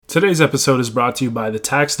Today's episode is brought to you by the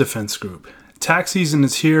Tax Defense Group. Tax season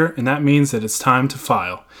is here, and that means that it's time to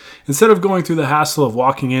file. Instead of going through the hassle of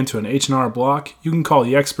walking into an H&R Block, you can call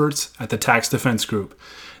the experts at the Tax Defense Group.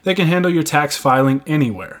 They can handle your tax filing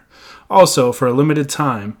anywhere. Also, for a limited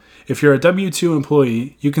time, if you're a W-2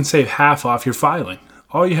 employee, you can save half off your filing.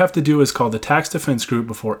 All you have to do is call the Tax Defense Group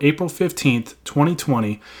before April 15th,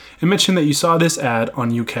 2020, and mention that you saw this ad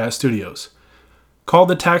on UCAS Studios. Call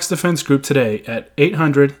the Tax Defense Group today at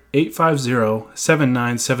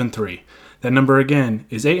 800-850-7973. That number again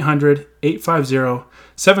is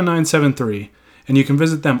 800-850-7973, and you can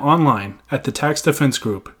visit them online at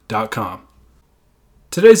thetaxdefensegroup.com.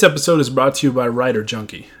 Today's episode is brought to you by Writer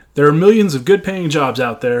Junkie. There are millions of good-paying jobs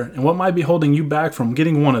out there, and what might be holding you back from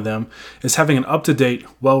getting one of them is having an up-to-date,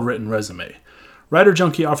 well-written resume. Writer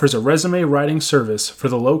Junkie offers a resume writing service for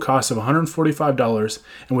the low cost of $145,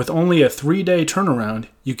 and with only a 3-day turnaround,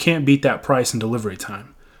 you can't beat that price and delivery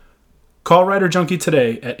time. Call Writer Junkie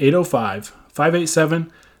today at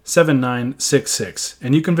 805-587-7966,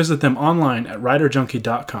 and you can visit them online at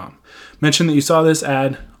writerjunkie.com. Mention that you saw this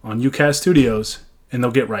ad on UCAS Studios, and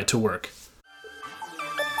they'll get right to work.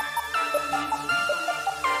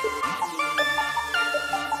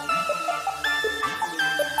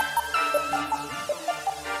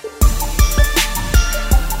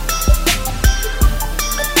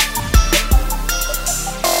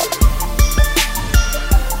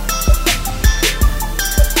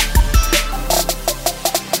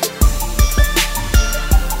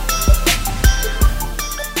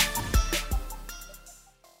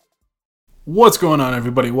 What's going on,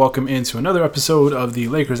 everybody? Welcome into another episode of the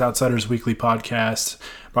Lakers Outsiders Weekly Podcast,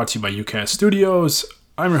 brought to you by UCAS Studios.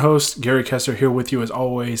 I'm your host, Gary Kessler, here with you as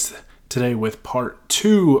always today with part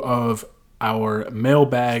 2 of our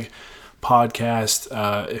mailbag podcast.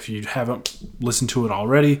 If you haven't listened to it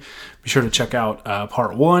already, be sure to check out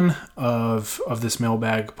part 1 of this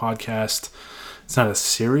mailbag podcast. It's not a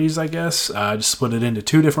series, I guess. I just split it into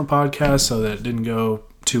 2 different podcasts so that it didn't go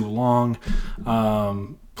too long.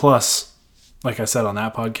 Plus, like I said on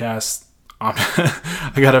that podcast,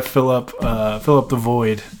 I gotta fill up the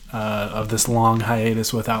void of this long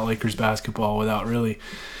hiatus without Lakers basketball, without really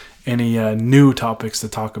any new topics to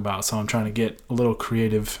talk about. So I'm trying to get a little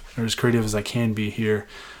creative, or as creative as I can be here,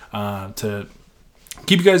 to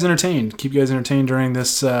keep you guys entertained. Keep you guys entertained during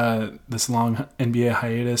this long NBA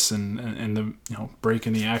hiatus and the break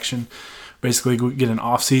in the action. Basically, we get an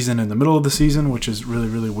off season in the middle of the season, which is really,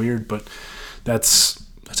 really weird, but that's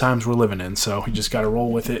the times we're living in, so we just got to roll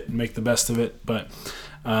with it and make the best of it. But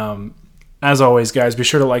as always, guys, be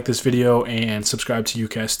sure to like this video and subscribe to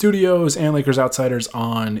UCAS Studios and Lakers Outsiders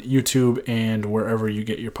on YouTube and wherever you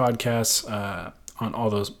get your podcasts, on all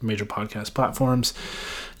those major podcast platforms.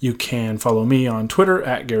 You can follow me on Twitter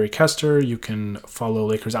at Gary Kester. You can follow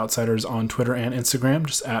Lakers Outsiders on Twitter and Instagram,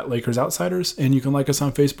 just at Lakers Outsiders, and you can like us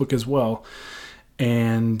on Facebook as well.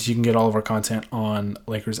 And you can get all of our content on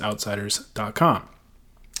LakersOutsiders.com.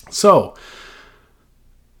 So,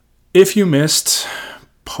 if you missed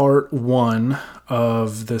part 1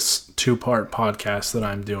 of this 2-part podcast that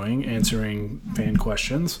I'm doing, answering fan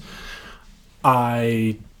questions,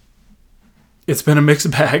 it's been a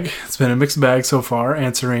mixed bag. It's been a mixed bag so far,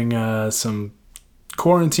 answering some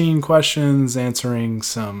quarantine questions, answering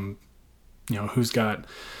some,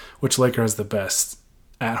 which Laker has the best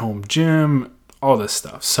at-home gym, all this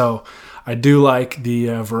stuff. So, I do like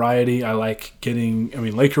the variety. I like getting,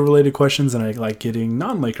 Laker-related questions, and I like getting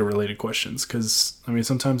non-Laker-related questions because,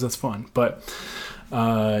 sometimes that's fun. But,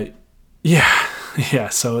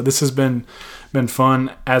 so this has been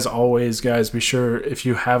fun. As always, guys, be sure if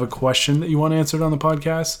you have a question that you want answered on the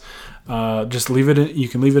podcast, just leave it in. You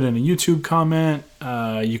can leave it in a YouTube comment.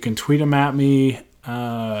 You can tweet them at me.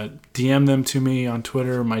 DM them to me on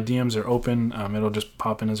Twitter. My DMs are open. It'll just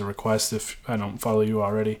pop in as a request if I don't follow you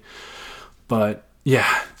already. But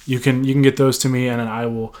yeah, you can get those to me, and then I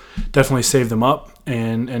will definitely save them up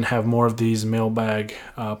and have more of these mailbag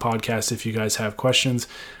podcasts if you guys have questions.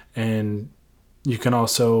 And you can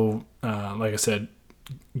also, like I said,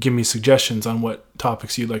 give me suggestions on what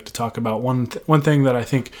topics you'd like to talk about. One thing that I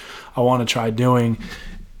think I want to try doing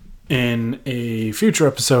in a future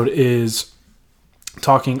episode is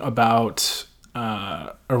talking about,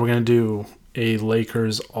 we're going to do a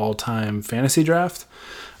Lakers all-time fantasy draft.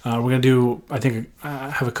 We're going to do, I think, I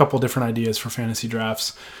have a couple different ideas for fantasy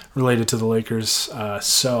drafts related to the Lakers.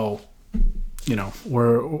 So,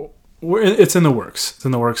 it's in the works. It's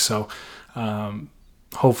in the works. So,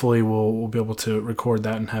 hopefully we'll be able to record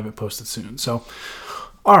that and have it posted soon. So,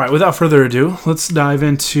 all right, without further ado, let's dive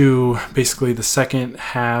into basically the second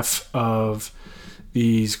half of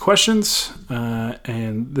these questions.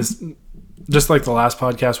 And this, just like the last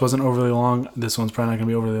podcast wasn't overly long, this one's probably not going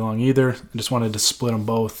to be overly long either. I just wanted to split them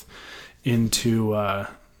both into,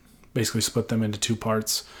 basically split them into two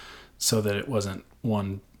parts so that it wasn't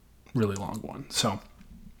one really long one. So,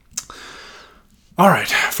 all right.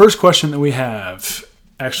 First question that we have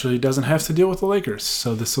actually doesn't have to deal with the Lakers.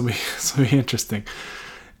 So this will be interesting.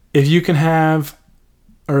 If you can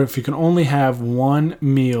only have one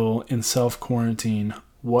meal in self-quarantine,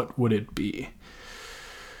 what would it be?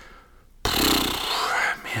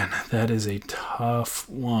 Man, that is a tough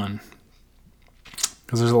one.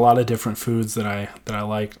 Because there's a lot of different foods that I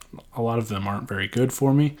like. A lot of them aren't very good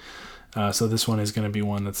for me. So this one is going to be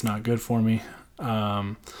one that's not good for me.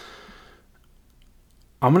 I'm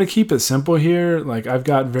going to keep it simple here. Like, I've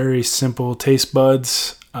got very simple taste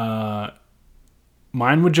buds.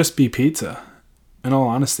 Mine would just be pizza. In all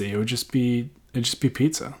honesty, it'd just be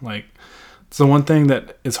pizza. Like, it's the one thing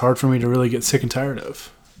that it's hard for me to really get sick and tired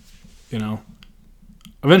of. You know,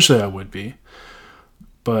 eventually I would be,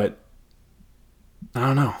 but I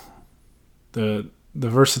don't know. The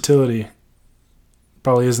versatility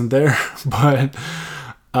probably isn't there, but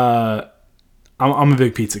I'm a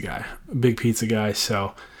big pizza guy,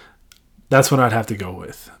 so that's what I'd have to go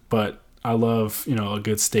with. But I love, a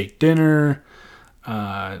good steak dinner,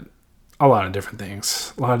 a lot of different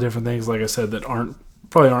things. Like I said, that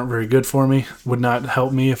probably aren't very good for me. Would not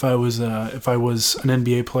help me if I was an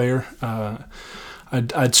NBA player.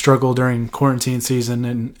 I'd struggle during quarantine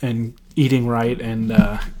season and eating right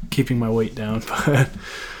and keeping my weight down. But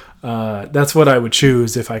that's what I would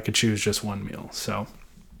choose if I could choose just one meal. So,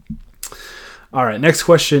 all right. Next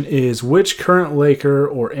question is: which current Laker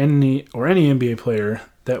or any NBA player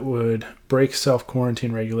that would break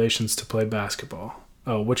self-quarantine regulations to play basketball?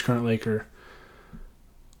 Oh, which current Laker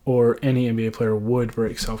or any NBA player would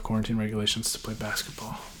break self-quarantine regulations to play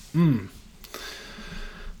basketball?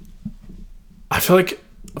 I feel like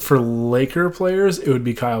for Laker players, it would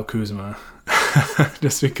be Kyle Kuzma.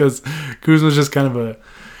 Just because Kuzma's just kind of an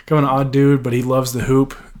odd dude, but he loves the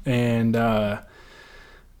hoop. And I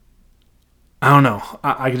don't know.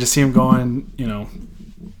 I could just see him going to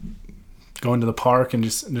the park and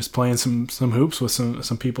just playing some hoops with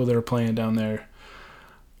some people that are playing down there.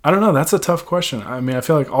 I don't know. That's a tough question. I mean, I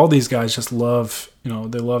feel like all these guys just love, they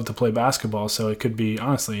love to play basketball. So it could be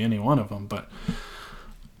honestly any one of them. But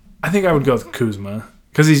I think I would go with Kuzma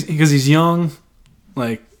because he's young.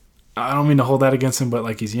 Like, I don't mean to hold that against him, but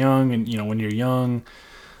like, he's young, and when you're young,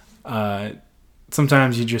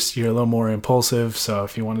 sometimes you're a little more impulsive. So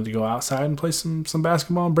if you wanted to go outside and play some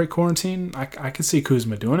basketball and break quarantine, I could see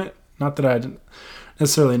Kuzma doing it. Not that I'd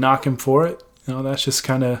necessarily knock him for it. That's just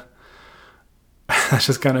kind of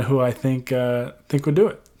who I think would do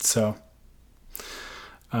it. So,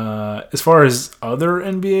 as far as other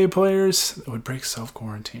NBA players that would break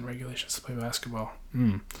self-quarantine regulations to play basketball,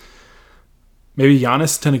 maybe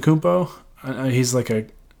Giannis Antetokounmpo.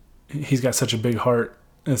 He's got such a big heart,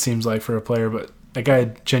 it seems like, for a player, but that guy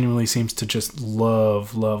genuinely seems to just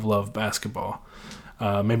love basketball.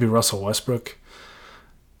 Maybe Russell Westbrook.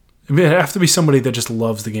 It'd have to be somebody that just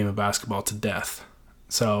loves the game of basketball to death.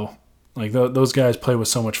 So, like, those guys play with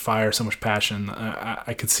so much fire, so much passion.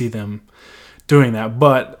 I could see them doing that,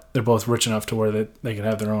 but they're both rich enough to where they could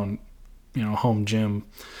have their own, home gym.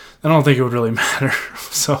 I don't think it would really matter.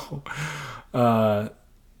 So, I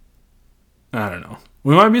don't know.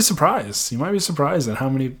 We might be surprised. You might be surprised at how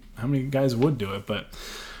many guys would do it, but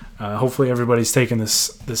hopefully everybody's taking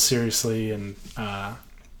this seriously and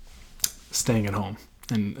staying at home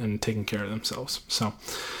and taking care of themselves. So,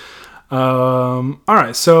 all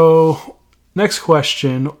right. So next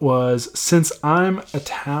question was: since I'm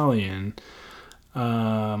Italian,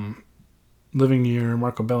 living near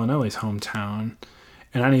Marco Bellinelli's hometown,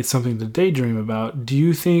 and I need something to daydream about, do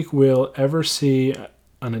you think we'll ever see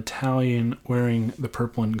an Italian wearing the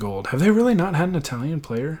purple and gold? Have they really not had an Italian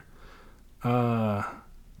player? I'm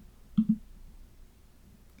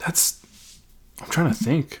trying to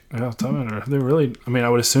think. Have they really? I mean, I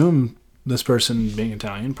would assume this person, being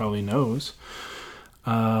Italian, probably knows.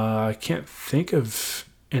 I can't think of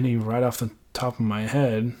any right off the top of my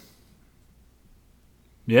head.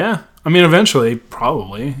 Yeah, I mean, eventually,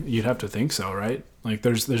 probably you'd have to think so, right? Like,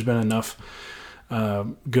 there's been enough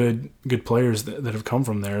good players that have come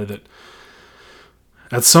from there that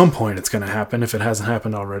at some point it's going to happen if it hasn't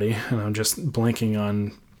happened already. And I'm just blanking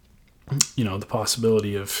on, the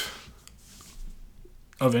possibility of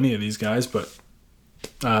any of these guys, but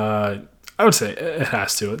I would say it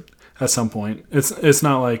has to at some point. It's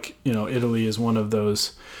not like Italy is one of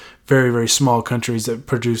those very, very small countries that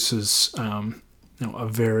produces a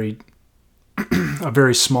very a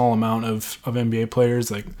very small amount of NBA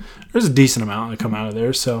players. Like, there's a decent amount that come out of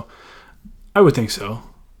there, so I would think so.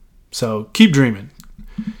 So keep dreaming.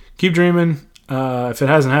 Keep dreaming. If it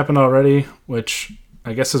hasn't happened already, which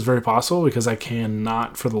I guess is very possible because I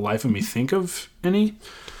cannot for the life of me think of any.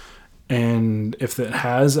 And if it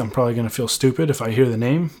has, I'm probably going to feel stupid if I hear the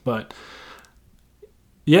name. But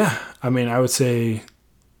yeah, I mean, I would say,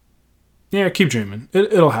 yeah, keep dreaming.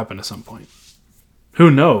 It'll happen at some point. Who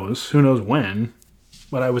knows? Who knows when?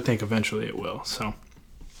 But I would think eventually it will. So,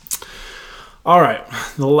 all right.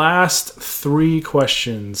 The last 3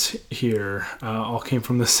 questions here all came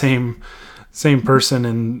from the same person,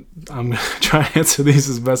 and I'm going to try to answer these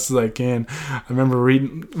as best as I can. I remember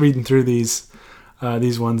reading through these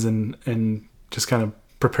ones and just kind of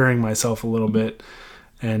preparing myself a little bit,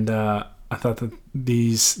 and I thought that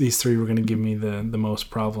these 3 were going to give me the most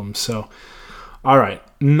problems. So, all right,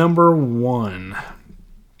 number 1.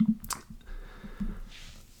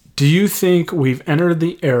 Do you think we've entered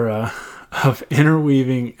the era of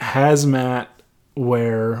interweaving hazmat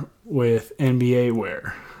wear with NBA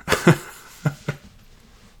wear?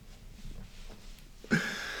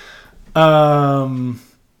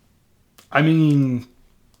 I mean,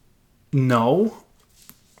 no.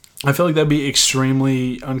 I feel like that'd be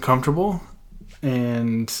extremely uncomfortable,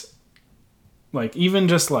 and like even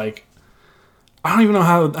just like I don't even know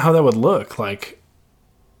how that would look. Like,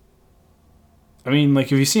 I mean,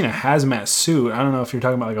 like if you've seen a hazmat suit, I don't know if you're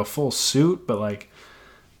talking about like a full suit, but like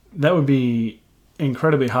that would be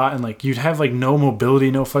incredibly hot, and like you'd have like no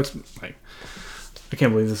mobility, no flex. Like, I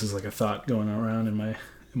can't believe this is like a thought going around in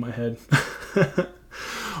my head.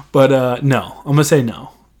 But no, I'm gonna say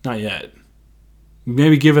no, not yet.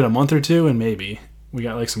 Maybe give it a month or 2, and maybe we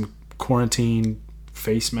got like some quarantine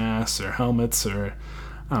face masks or helmets, or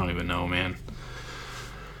I don't even know, man.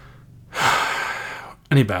 I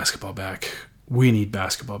need basketball back. We need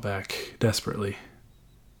basketball back desperately.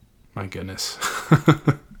 My goodness.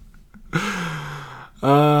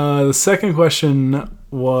 The second question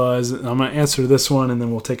was, I'm going to answer this one, and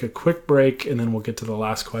then we'll take a quick break, and then we'll get to the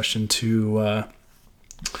last question to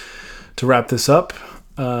wrap this up.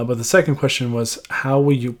 But the second question was, how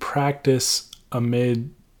will you practice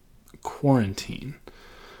amid quarantine?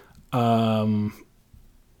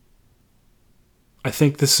 I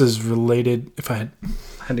think this is related, if I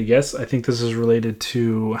had to guess, I think this is related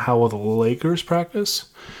to how will the Lakers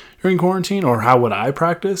practice during quarantine, or how would I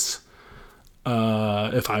practice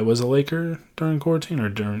if I was a Laker during quarantine,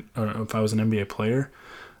 or if I was an NBA player.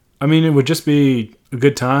 I mean, it would just be a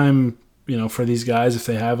good time, for these guys if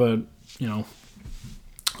they have a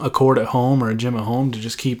court at home or a gym at home to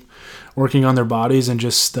just keep working on their bodies and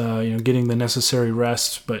just getting the necessary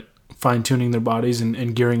rest, but fine-tuning their bodies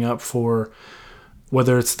and gearing up for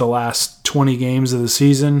whether it's the last 20 games of the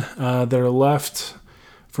season that are left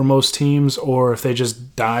for most teams, or if they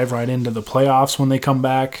just dive right into the playoffs when they come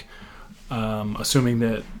back, assuming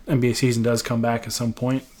that NBA season does come back at some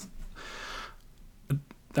point.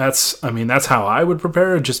 That's how I would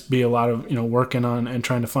prepare. It'd just be a lot of, working on and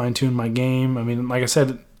trying to fine-tune my game. I mean, like I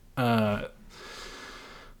said, I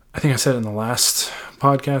think I said it in the last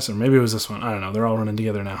podcast, or maybe it was this one. I don't know. They're all running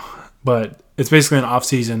together now. But it's basically an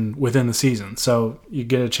off-season within the season. So you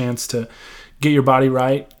get a chance to get your body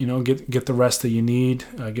right, get the rest that you need,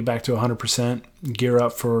 get back to 100%, gear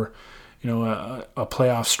up for, a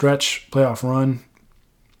playoff stretch, playoff run,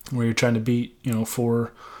 where you're trying to beat,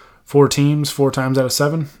 four teams 4 times out of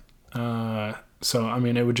 7. So, I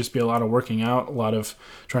mean, it would just be a lot of working out, a lot of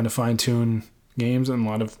trying to fine-tune games, and a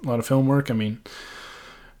lot of film work. I mean,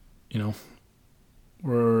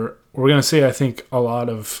 we're going to see, I think, a lot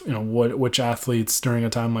of, which athletes during a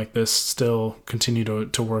time like this still continue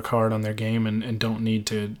to work hard on their game and don't need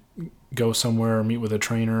to go somewhere or meet with a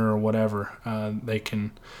trainer or whatever. They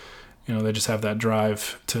can, they just have that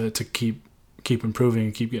drive to keep improving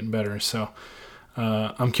and keep getting better. So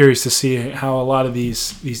I'm curious to see how a lot of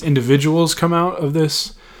these individuals come out of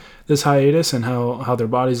this hiatus, and how their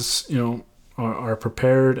bodies, are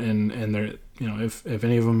prepared, and they're, if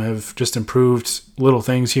any of them have just improved little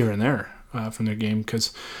things here and there from their game.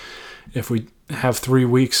 Because if we have 3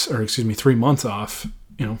 months off,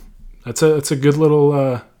 that's a good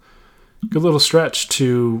little stretch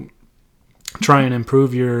to try and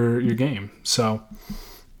improve your game. So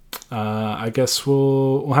I guess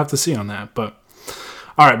we'll have to see on that. But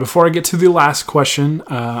all right, before I get to the last question,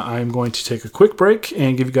 I'm going to take a quick break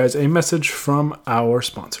and give you guys a message from our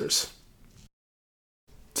sponsors.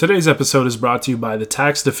 Today's episode is brought to you by the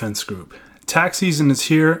Tax Defense Group. Tax season is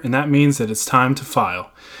here, and that means that it's time to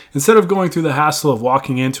file. Instead of going through the hassle of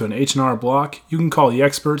walking into an H&R Block, you can call the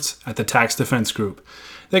experts at the Tax Defense Group.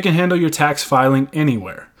 They can handle your tax filing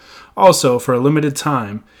anywhere. Also, for a limited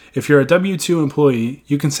time, if you're a W-2 employee,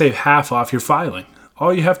 you can save half off your filing.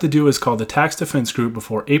 All you have to do is call the Tax Defense Group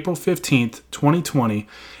before April 15th, 2020,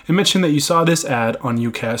 and mention that you saw this ad on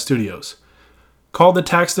UCAS Studios. Call the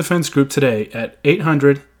Tax Defense Group today at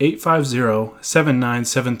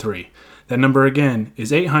 800-850-7973. That number again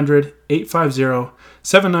is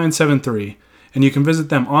 800-850-7973, and you can visit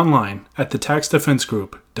them online at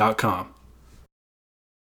thetaxdefensegroup.com.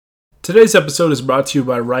 Today's episode is brought to you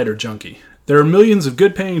by Writer Junkie. There are millions of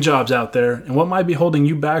good-paying jobs out there, and what might be holding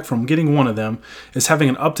you back from getting one of them is having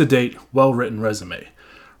an up-to-date, well-written resume.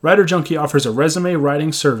 Writer Junkie offers a resume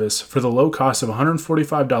writing service for the low cost of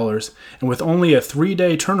 $145, and with only a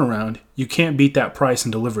 3-day turnaround, you can't beat that price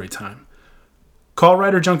and delivery time. Call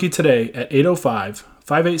Writer Junkie today at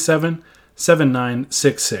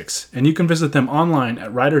 805-587-7966, and you can visit them online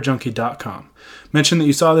at writerjunkie.com. Mention that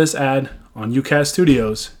you saw this ad on UCAS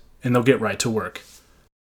Studios, and they'll get right to work.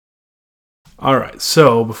 All right,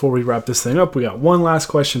 so before we wrap this thing up, we got one last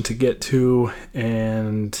question to get to,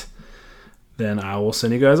 and then I will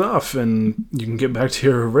send you guys off, and you can get back to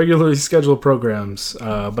your regularly scheduled programs.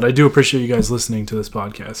 But I do appreciate you guys listening to this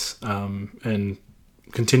podcast and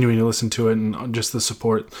continuing to listen to it, and just the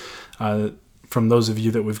support from those of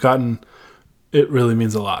you that we've gotten. It really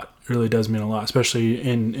means a lot. It really does mean a lot, especially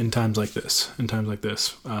in times like this.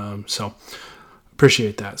 So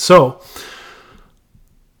appreciate that. So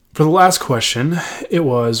for the last question, it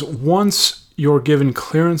was, once you're given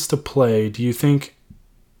clearance to play, do you think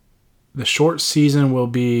the short season will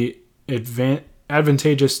be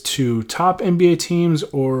advantageous to top NBA teams,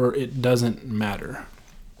 or it doesn't matter?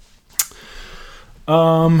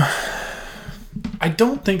 I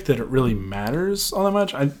don't think that it really matters all that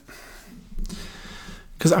much.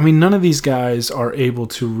 Because none of these guys are able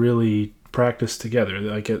to really practice together.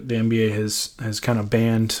 Like, the NBA has kind of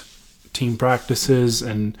banned team practices,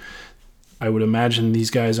 and I would imagine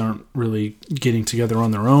these guys aren't really getting together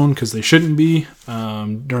on their own because they shouldn't be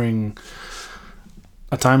during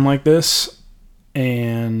a time like this.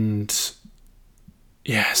 And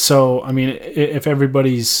yeah, so if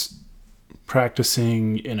everybody's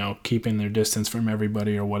practicing, keeping their distance from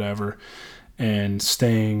everybody or whatever, and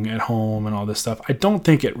staying at home and all this stuff, I don't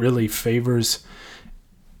think it really favors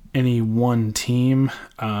any one team.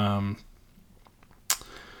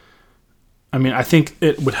 I think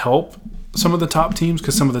it would help some of the top teams,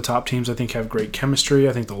 because some of the top teams I think have great chemistry.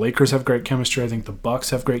 I think the Lakers have great chemistry. I think the Bucks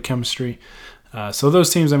have great chemistry. So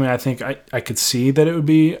those teams, I think I could see that it would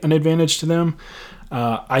be an advantage to them.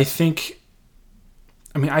 I think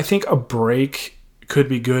a break could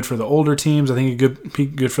be good for the older teams. I think it could be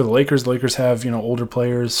good for the Lakers. The Lakers have, older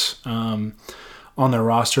players on their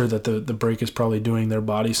roster that the break is probably doing their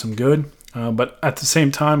body some good. But at the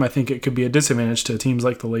same time, I think it could be a disadvantage to teams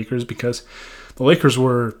like the Lakers, because the Lakers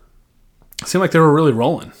seemed like they were really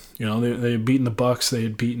rolling. They had beaten the Bucks, they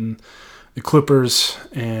had beaten the Clippers,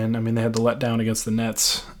 and they had the letdown against the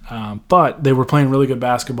Nets. But they were playing really good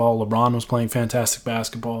basketball. LeBron was playing fantastic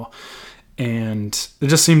basketball, and they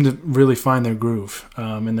just seemed to really find their groove.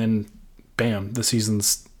 And then, bam, the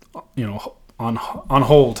season's on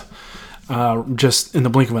hold, just in the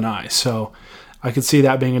blink of an eye. So I could see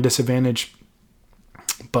that being a disadvantage,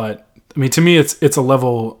 but to me, it's a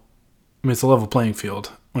level playing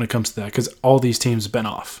field when it comes to that, because all these teams have been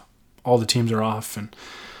off. All the teams are off, and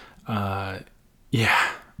yeah.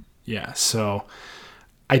 So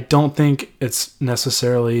I don't think it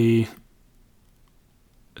necessarily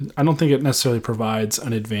provides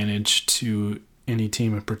an advantage to any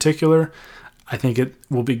team in particular. I think it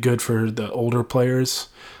will be good for the older players.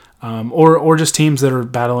 Or just teams that were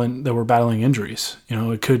battling injuries.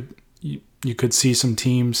 You could see some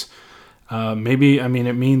teams. Maybe it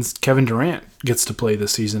means Kevin Durant gets to play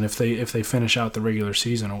this season if they finish out the regular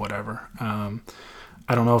season or whatever. I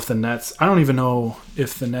don't know if the Nets. I don't even know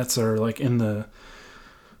if the Nets are like in the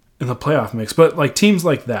playoff mix. But like teams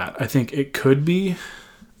like that, I think it could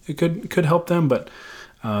help them. But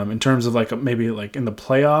in terms of maybe in the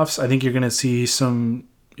playoffs, I think you're going to see some.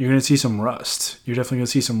 You're going to see some rust. You're definitely going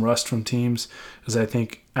to see some rust from teams, because I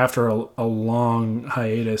think after a long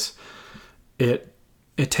hiatus, it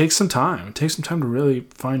takes some time. It takes some time to really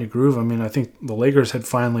find a groove. I think the Lakers had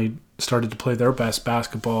finally started to play their best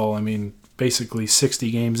basketball, basically 60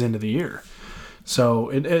 games into the year. So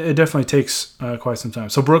it definitely takes quite some time.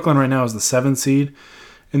 So Brooklyn right now is the 7th seed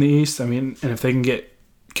in the East. And if they can get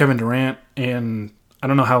Kevin Durant, and I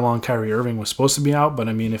don't know how long Kyrie Irving was supposed to be out, but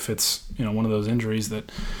if it's one of those injuries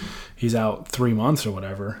that he's out 3 months or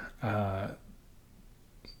whatever,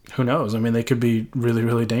 who knows? They could be really,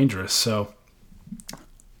 really dangerous. So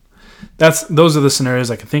those are the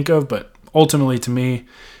scenarios I can think of. But ultimately, to me,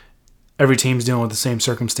 every team's dealing with the same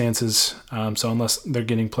circumstances. So unless they're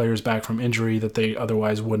getting players back from injury that they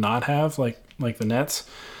otherwise would not have, like the Nets,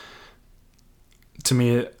 to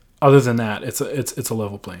me, other than that, it's a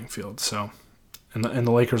level playing field. So, and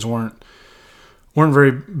the Lakers weren't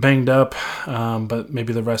very banged up, but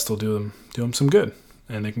maybe the rest will do them some good,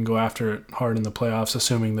 and they can go after it hard in the playoffs,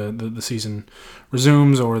 assuming the season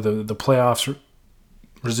resumes or the playoffs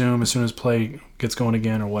resume as soon as play gets going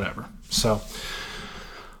again or whatever. So,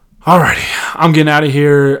 alrighty, I'm getting out of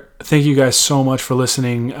here. Thank you guys so much for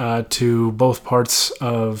listening to both parts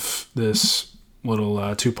of this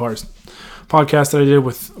little two-part podcast that I did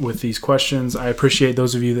with these questions. I appreciate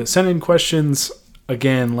those of you that sent in questions.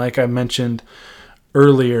 Again, like I mentioned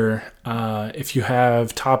earlier, if you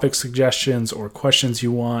have topic suggestions or questions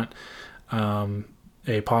you want a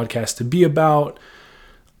podcast to be about,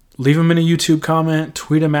 leave them in a YouTube comment,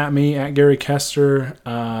 tweet them at me at Gary Kester,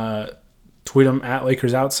 tweet them at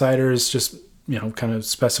Lakers Outsiders. Just, kind of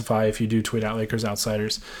specify, if you do tweet at Lakers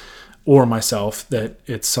Outsiders or myself, that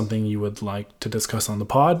it's something you would like to discuss on the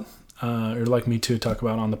pod, or like me to talk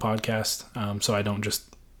about on the podcast. So I don't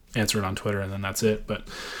just answer it on Twitter and then that's it. But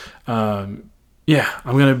I'm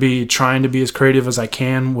going to be trying to be as creative as I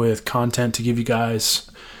can with content to give you guys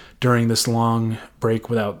during this long break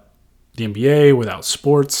without the NBA, without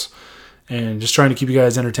sports, and just trying to keep you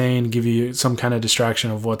guys entertained, give you some kind of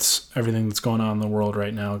distraction of everything that's going on in the world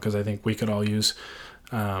right now, because I think we could all use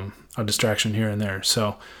a distraction here and there.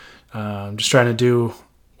 So I'm just trying to do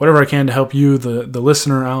whatever I can to help you, the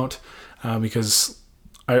listener, out, because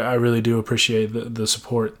I really do appreciate the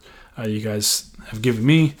support you guys have given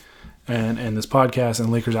me and this podcast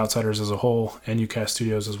and Lakers Outsiders as a whole, and UCast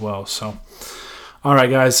Studios as well. So, all right,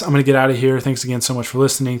 guys, I'm going to get out of here. Thanks again so much for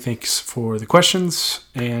listening. Thanks for the questions.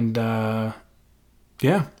 And,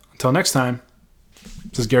 until next time,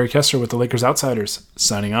 this is Gary Kester with the Lakers Outsiders,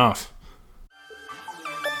 signing off.